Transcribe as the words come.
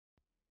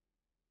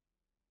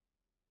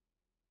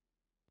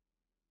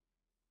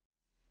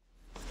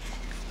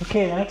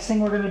Okay, the next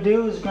thing we're going to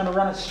do is we're going to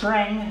run a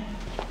string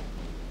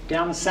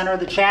down the center of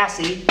the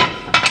chassis.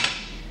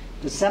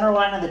 The center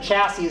line of the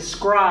chassis is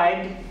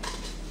scribed,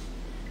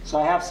 so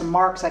I have some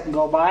marks I can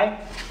go by.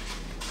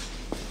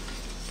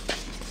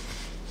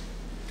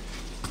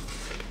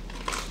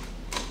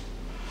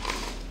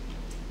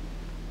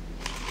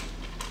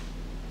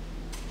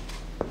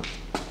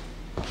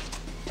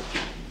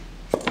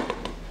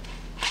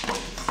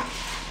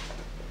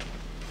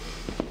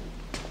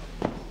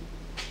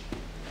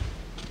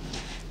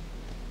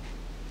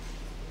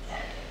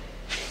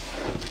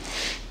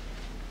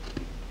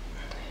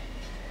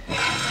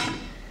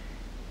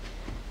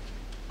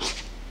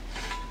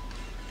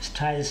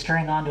 Tie the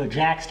string onto a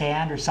jack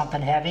stand or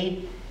something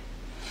heavy.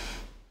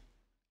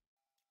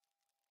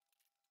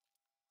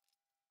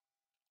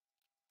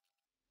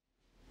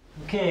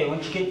 Okay,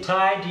 once you get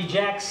tied to your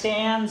jack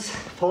stands,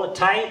 pull it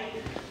tight,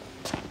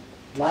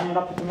 line it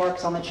up with the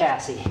marks on the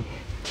chassis.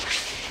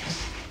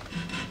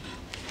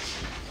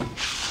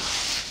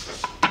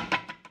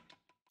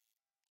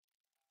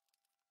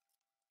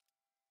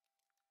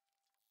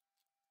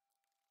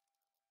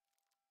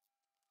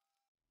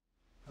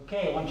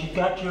 Okay, once you've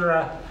got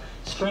your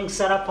string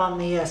set up on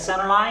the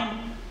center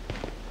line,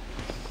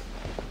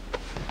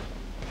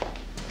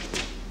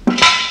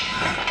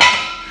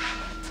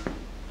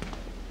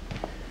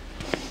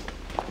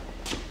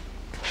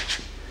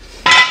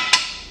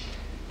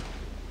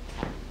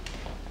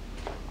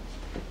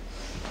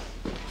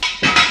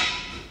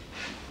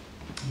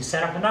 you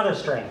set up another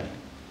string.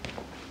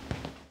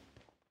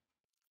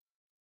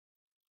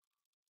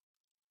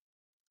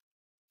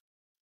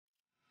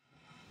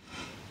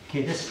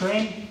 Okay, this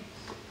string,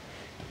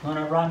 I'm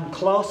going to run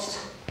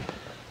close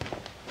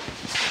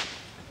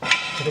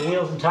to the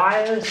wheels and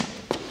tires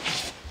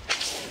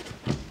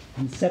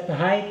and set the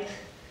height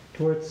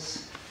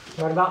towards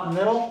right about in the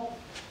middle.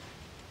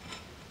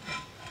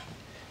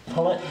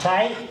 Pull it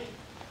tight.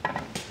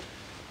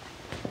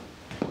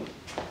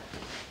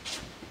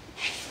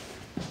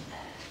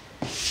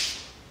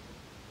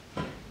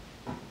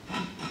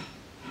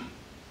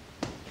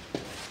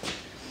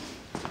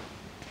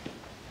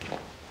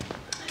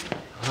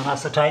 Not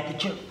so tight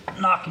that you're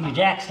knocking your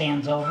jack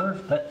stands over,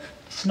 but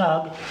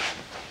snug.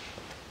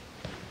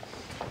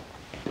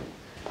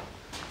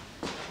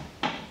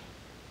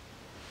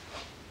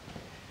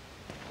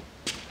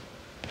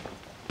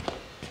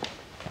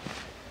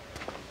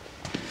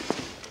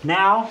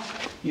 Now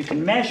you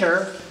can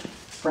measure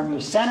from your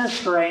center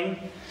string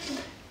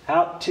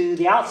out to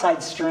the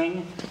outside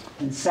string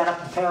and set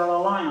up a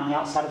parallel line on the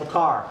outside of the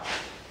car.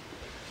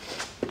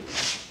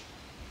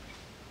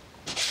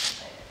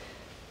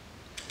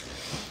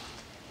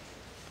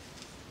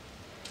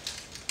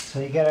 So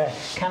you gotta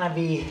kind of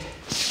be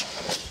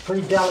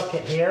pretty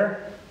delicate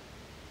here.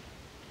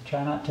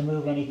 Try not to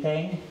move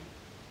anything.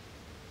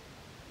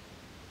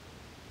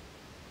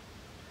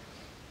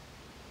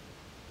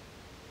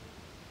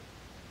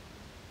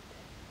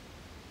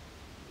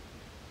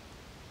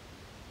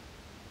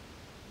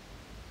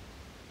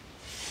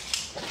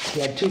 If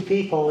you had two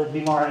people, it'd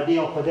be more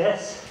ideal for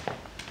this.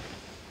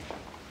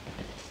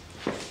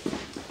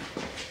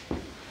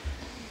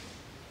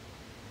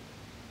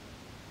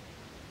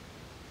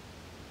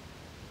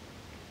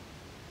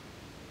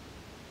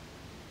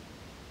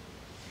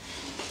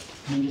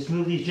 And just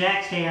move these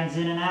jack stands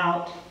in and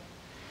out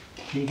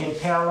so you get a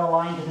parallel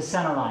line to the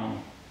center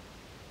line.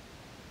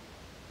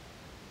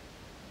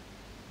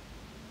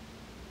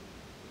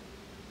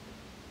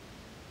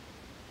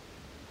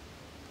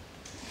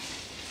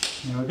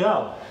 There we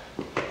go.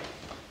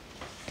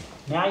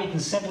 Now you can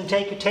simply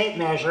take your tape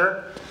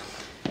measure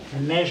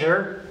and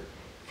measure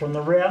from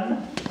the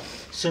rim,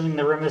 assuming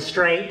the rim is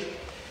straight,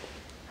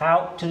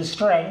 out to the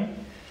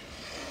string.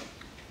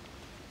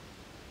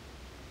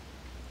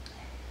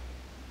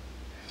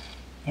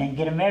 And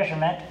get a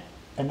measurement,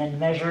 and then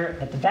measure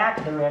at the back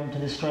of the rim to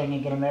the string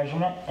and get a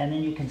measurement, and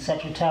then you can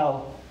set your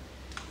toe.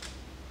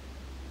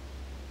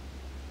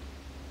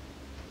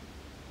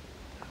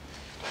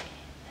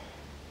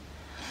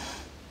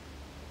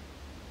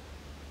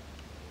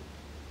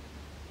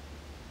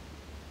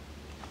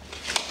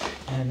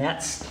 And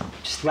that's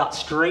just about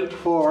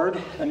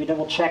straightforward. Let me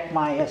double check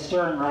my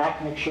steering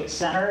rack, make sure it's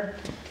centered.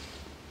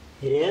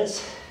 It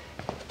is.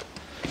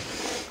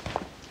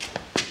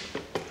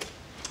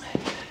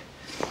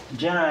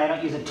 Generally, I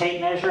don't use a tape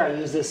measure. I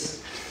use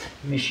this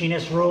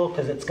machinist rule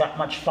because it's got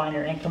much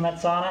finer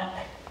increments on it.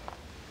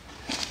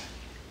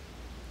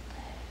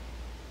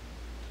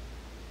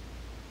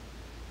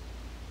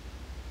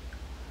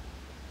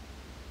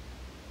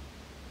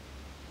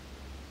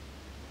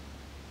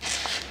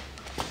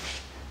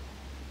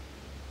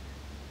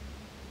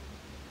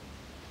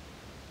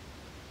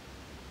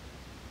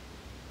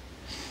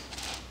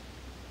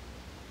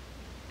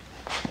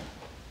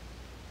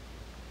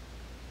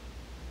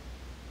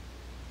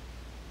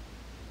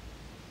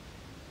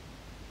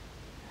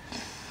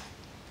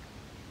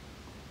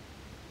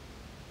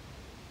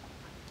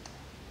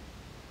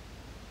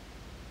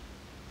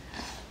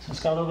 So it's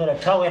got a little bit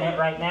of toe in it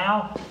right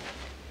now.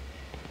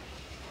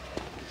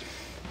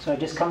 So I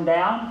just come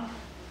down.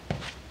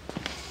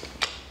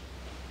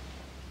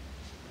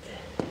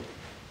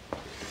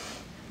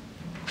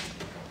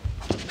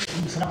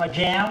 Loosen up my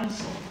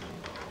jambs.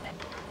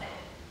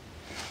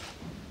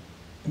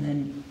 And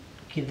then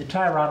give the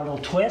tie rod a little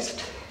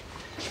twist.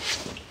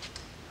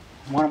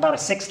 I want about a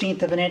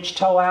 1/16 of an inch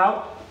toe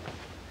out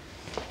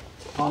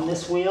on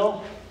this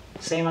wheel.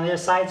 Same on the other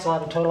side, so I'll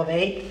have a total of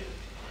 8.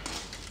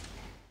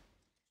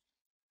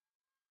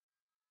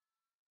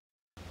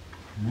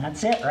 And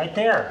that's it right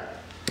there.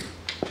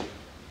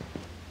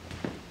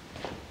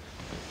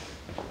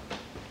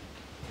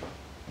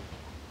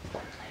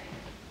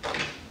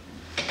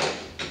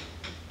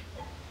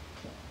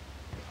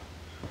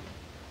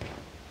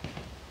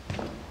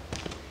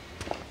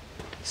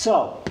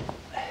 So,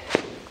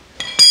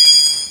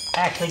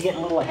 actually getting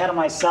a little ahead of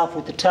myself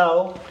with the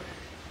toe.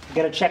 I've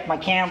got to check my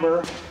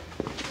camber,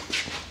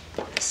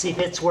 see if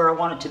it's where I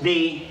want it to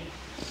be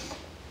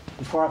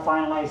before I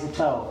finalize the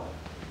toe.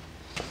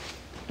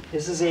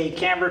 This is a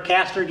camber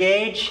caster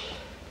gauge.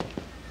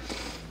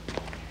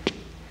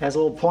 Has a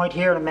little point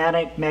here, a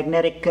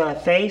magnetic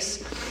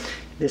face.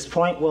 This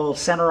point will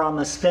center on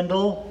the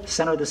spindle,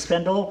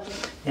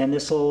 and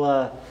this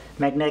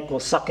magnet will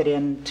suck it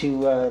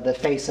into the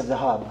face of the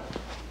hub.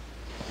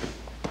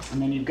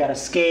 And then you've got a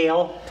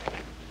scale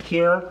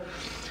here.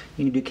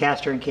 You can do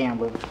caster and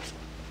camber.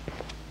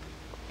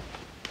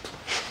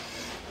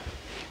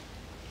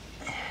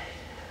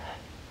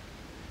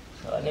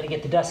 So I got to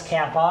get the dust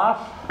cap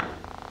off.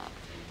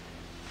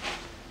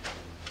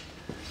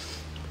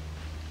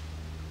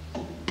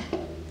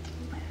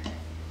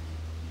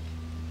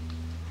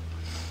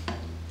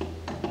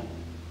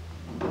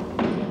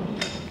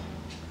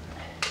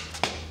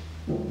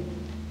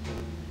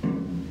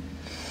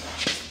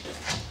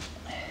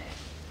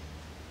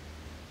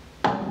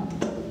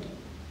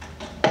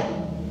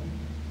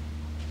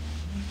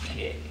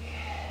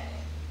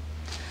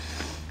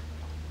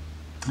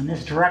 And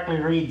this directly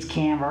reads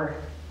camber.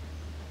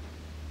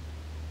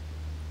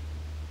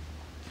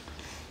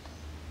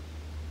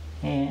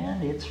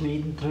 And it's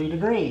reading 3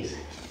 degrees,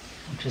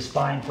 which is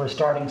fine for a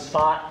starting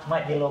spot.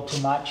 Might be a little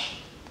too much.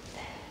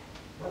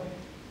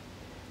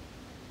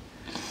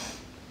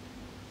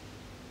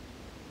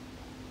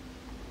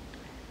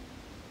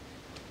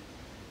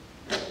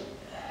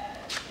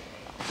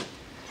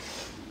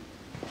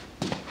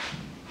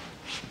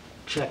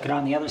 Check it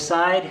on the other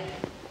side.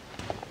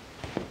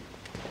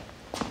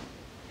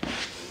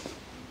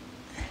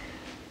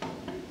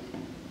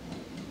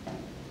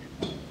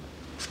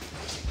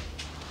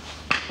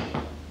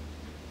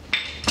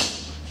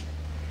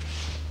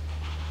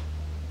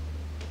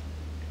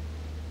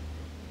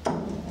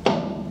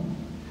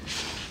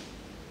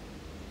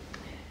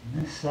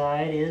 This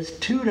side is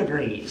 2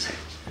 degrees.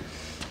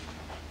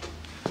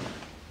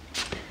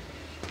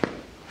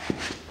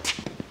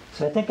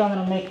 So I think I'm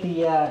going to make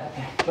the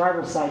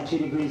driver's side 2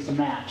 degrees to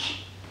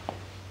match.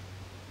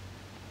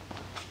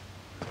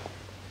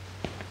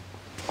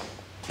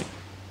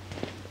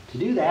 To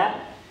do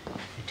that,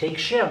 you take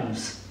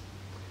shims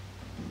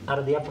out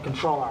of the upper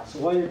control arm. So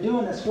while you're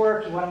doing this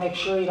work, you want to make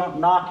sure you don't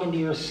knock into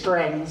your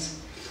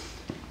strings.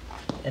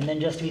 And then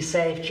just to be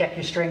safe, check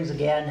your strings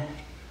again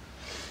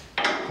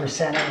for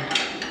center,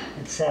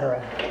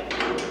 etc.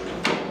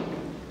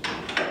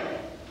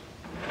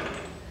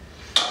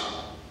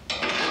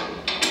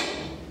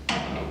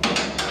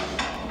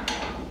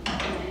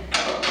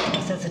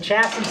 Since the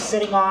chassis is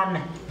sitting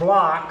on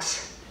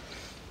blocks,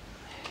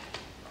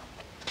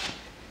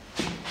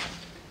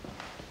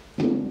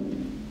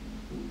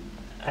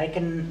 I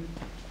can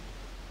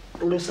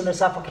loosen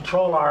this upper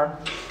control arm.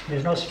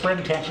 There's no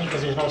spring tension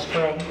because there's no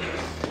spring.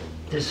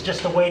 There's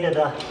just the weight of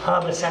the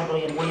hub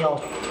assembly and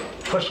wheel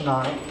pushing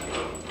on it.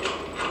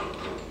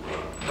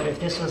 But if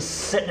this was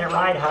sitting at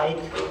ride height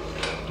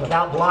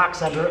without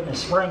blocks under it and a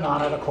spring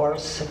on it, of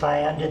course, if I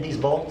undid these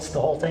bolts, the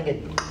whole thing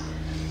would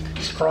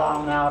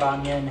sprung out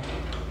on you and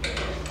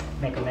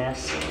make a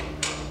mess.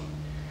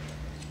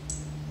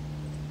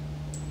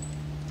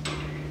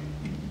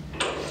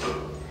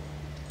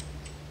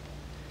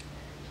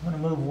 I'm going to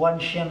move one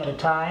shim at a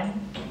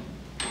time.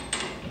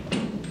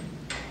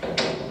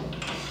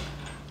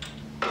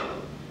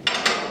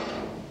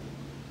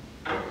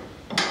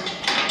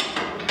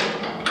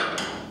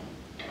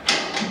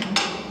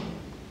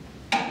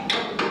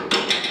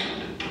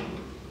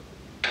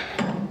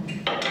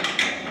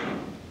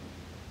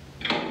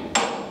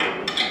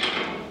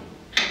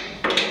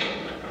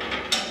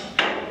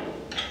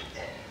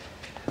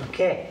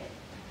 Okay.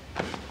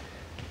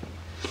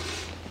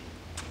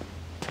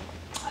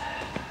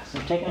 So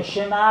I'm taking a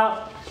shim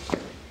out.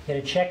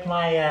 Gotta check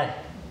my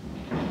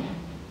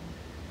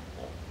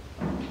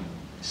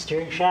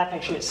steering shaft,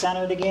 make sure it's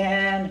centered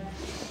again.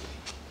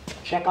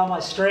 Check all my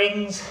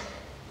strings.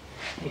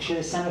 Make sure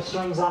the center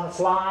string's on its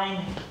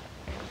line.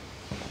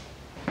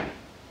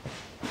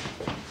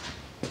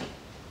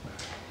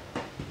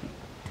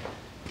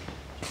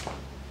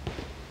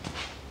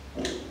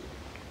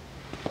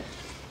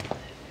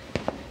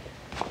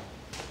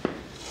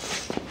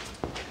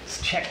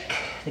 Check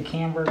the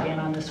camber again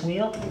on this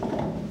wheel.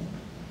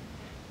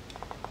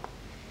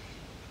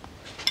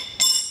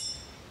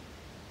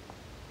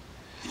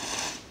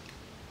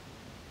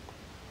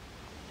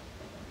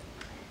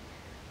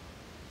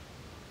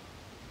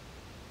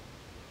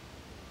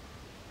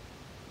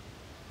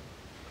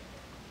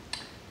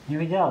 Here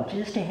we go,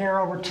 just a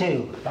hair over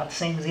 2. About the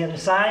same as the other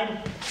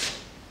side.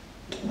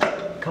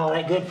 Call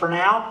that good for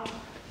now.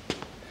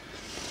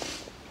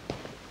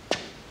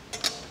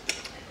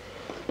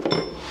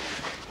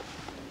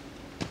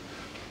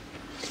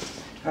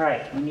 All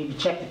right, we need to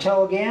check the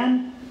toe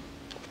again.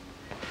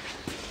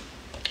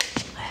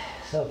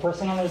 So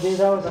first thing I'm going to do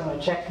though is I'm going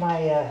to check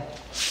my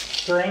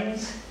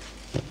strings.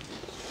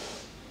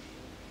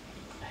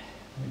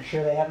 Make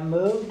sure they haven't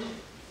moved.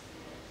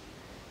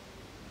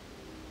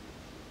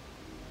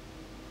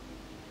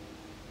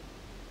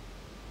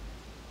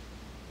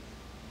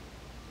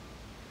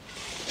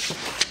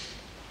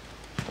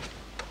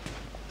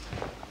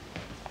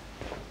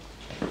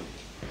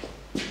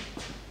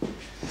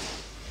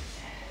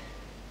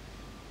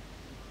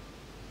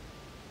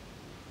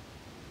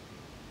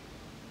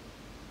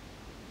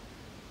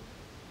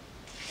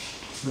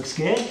 Looks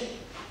good.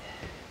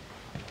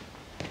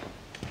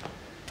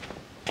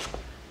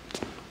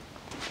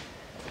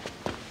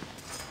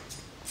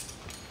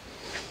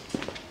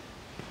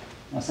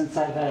 Now since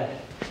I've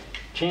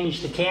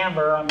changed the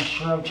camber, I'm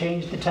sure I've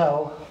changed the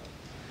toe.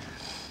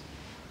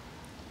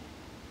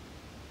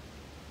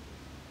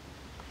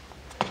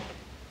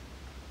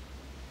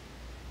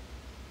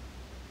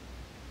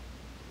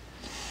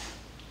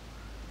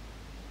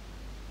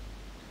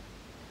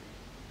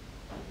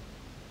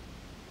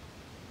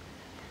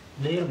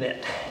 A little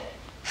bit.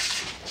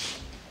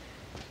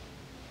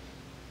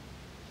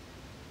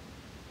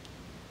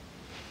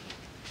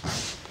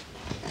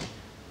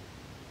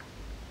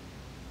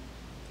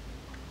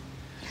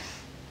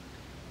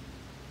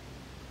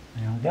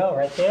 There we go,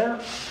 right there.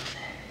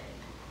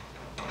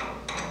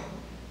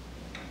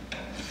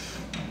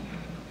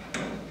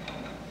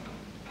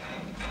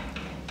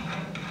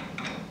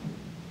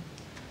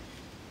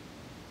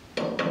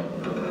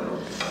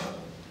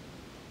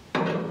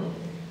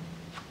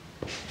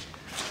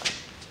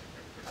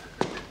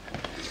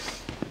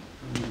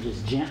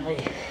 Just gently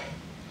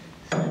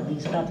set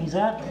these puppies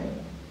up.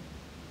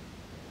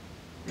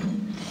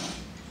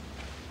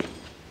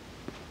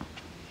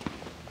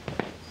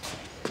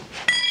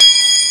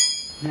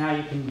 Now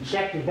you can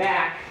check your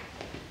back,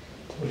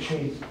 which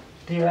we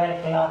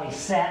theoretically already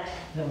set,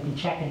 but we can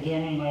check it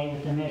again anyway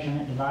with the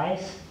measurement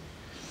device,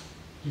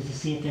 just to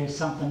see if there's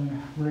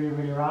something really,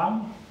 really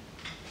wrong.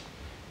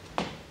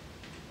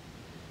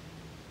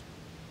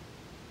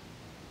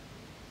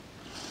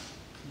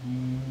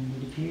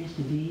 And it appears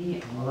to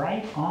be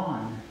right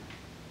on.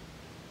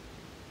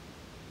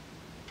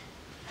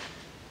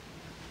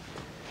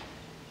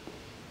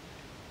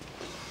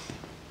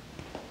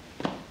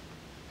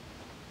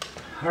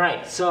 All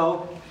right,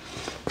 so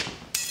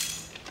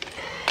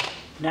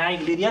now you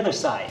can do the other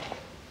side.